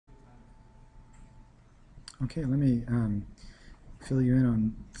Okay, let me fill you in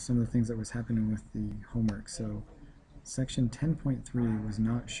on some of the things that was happening with the homework. So section 10.3 was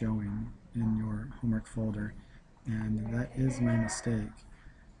not showing in your homework folder, and that is my mistake.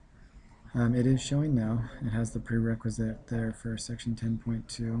 It is showing now. It has the prerequisite there for section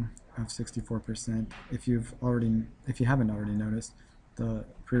 10.2 of 64%. If you haven't already noticed, the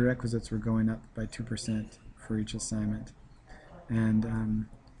prerequisites were going up by 2% for each assignment, and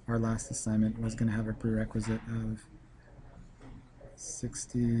our last assignment was going to have a prerequisite of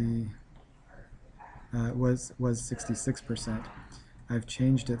 60 was 66%. I've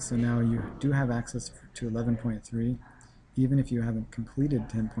changed it so now you do have access to 11.3. Even if you haven't completed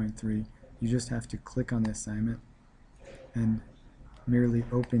 10.3, you just have to click on the assignment and merely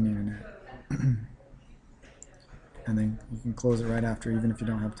opening it. And then you can close it right after, even if you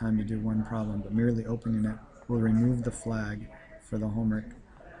don't have time to do one problem, but merely opening it will remove the flag for the homework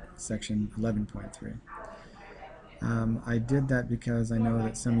section 11.3. I did that because I know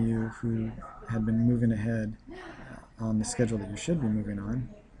that some of you who had been moving ahead on the schedule that you should be moving on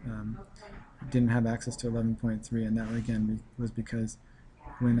didn't have access to 11.3, and that again was because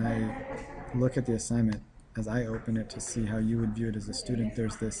when I look at the assignment, as I open it to see how you would view it as a student,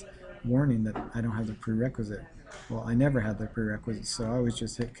 there's this warning that I don't have the prerequisite. Well, I never had the prerequisite, so I always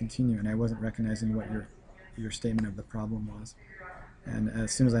just hit continue, and I wasn't recognizing what your statement of the problem was. And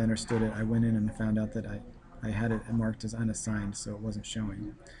as soon as I understood it, I went in and found out that I had it marked as unassigned, so it wasn't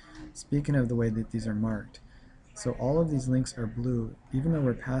showing. Speaking of the way that these are marked, so all of these links are blue, even though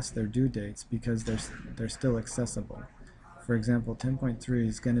we're past their due dates, because they're still accessible. For example, 10.3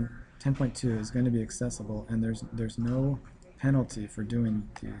 is going to 10.2 is going to be accessible, and there's no penalty for doing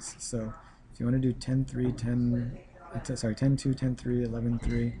these. So if you want to do 10.3, 10.2, 10.3,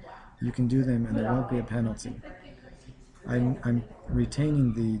 11.3, you can do them, and there won't be a penalty. I'm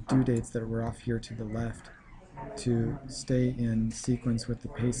retaining the due dates that were off here to the left to stay in sequence with the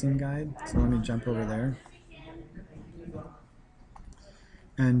pacing guide. So let me jump over there.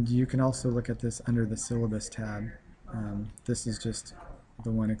 And you can also look at this under the syllabus tab. This is just the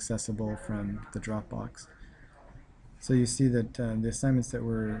one accessible from the Dropbox. So you see that the assignments that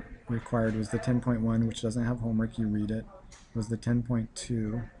were required was the 10.1, which doesn't have homework, you read it, was the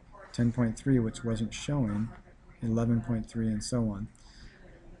 10.2, 10.3, which wasn't showing, 11.3, and so on.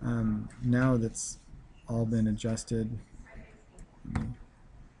 Now that's all been adjusted.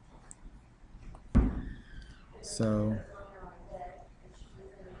 So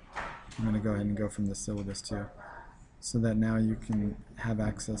I'm going to go ahead and go from the syllabus too, so that now you can have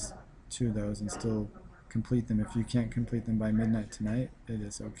access to those and still complete them. If you can't complete them by midnight tonight, it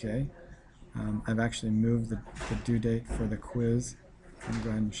is okay. I've actually moved the due date for the quiz. I'm going to go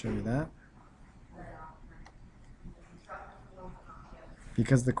ahead and show you that.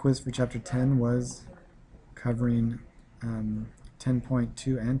 Because the quiz for Chapter 10 was covering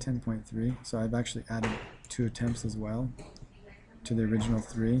 10.2 and 10.3, so I've actually added 2 attempts as well to the original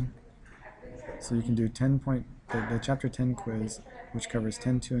 3. So you can do the Chapter 10 quiz, which covers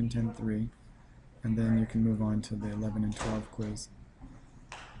 10.2 and 10.3, and then you can move on to the 11 and 12 quiz.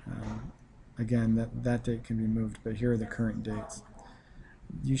 Again, that date can be moved, but here are the current dates.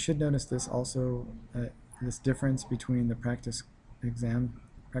 You should notice this also, this difference between the practice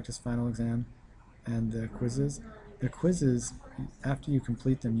final exam, and the quizzes. The quizzes, after you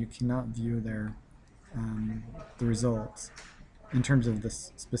complete them, you cannot view the results in terms of the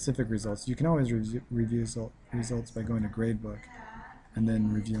specific results. You can always review results by going to Gradebook and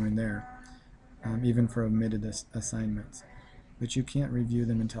then reviewing there, even for omitted assignments. But you can't review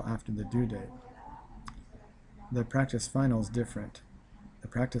them until after the due date. The practice final is different. The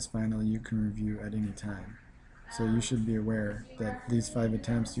practice final you can review at any time. So you should be aware that these 5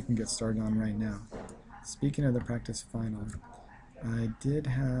 attempts you can get started on right now. Speaking of the practice final, I did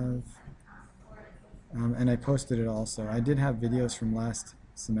have, and I posted it also, I did have videos from last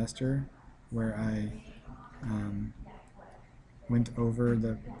semester where I went over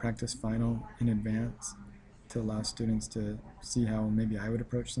the practice final in advance to allow students to see how maybe I would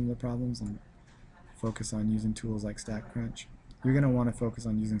approach some of the problems and focus on using tools like StatCrunch. You're going to want to focus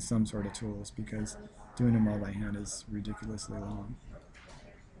on using some sort of tools because doing them all by hand is ridiculously long.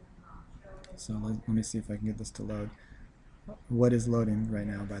 So let me see if I can get this to load. What is loading right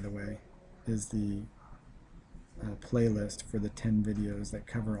now, by the way, is the playlist for the 10 videos that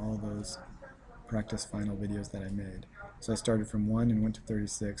cover all those practice final videos that I made. So I started from 1 and went to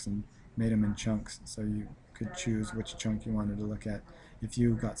 36 and made them in chunks so you could choose which chunk you wanted to look at. If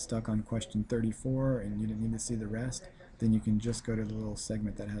you got stuck on question 34 and you didn't need to see the rest, then you can just go to the little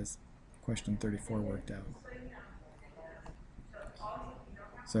segment that has question 34 worked out.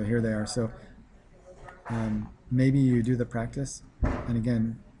 So here they are. So Maybe you do the practice, and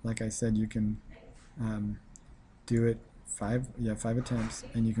again, like I said, you can do it five attempts,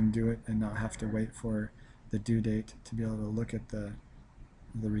 and you can do it and not have to wait for the due date to be able to look at the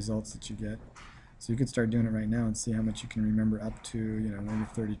results that you get. So you could start doing it right now and see how much you can remember up to, maybe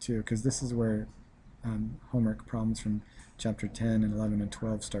 32, because this is where homework problems from chapter 10 and 11 and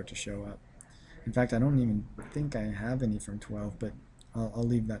 12 start to show up. In fact, I don't even think I have any from 12, but I'll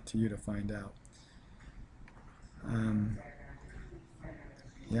leave that to you to find out.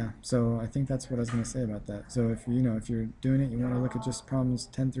 Yeah, so I think that's what I was going to say about that. So if you're doing it, you want to look at just problems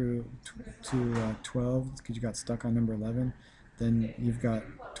 10 through to 12 because you got stuck on number 11, then you've got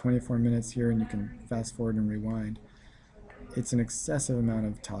 24 minutes here and you can fast forward and rewind. It's an excessive amount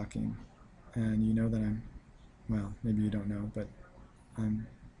of talking, and you know that well, maybe you don't know, but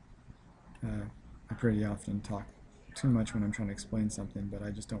I pretty often talk too much when I'm trying to explain something, but I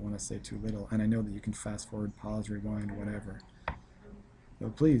just don't want to say too little, and I know that you can fast forward, pause, rewind, whatever. So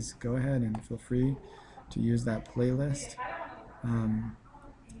please go ahead and feel free to use that playlist.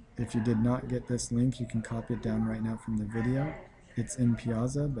 If you did not get this link, you can copy it down right now from the video. It's in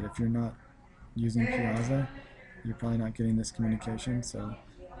Piazza, but if you're not using Piazza, you're probably not getting this communication, so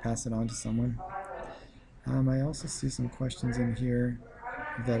pass it on to someone. I also see some questions in here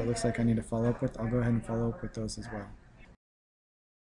that it looks like I need to follow up with. I'll go ahead and follow up with those as well.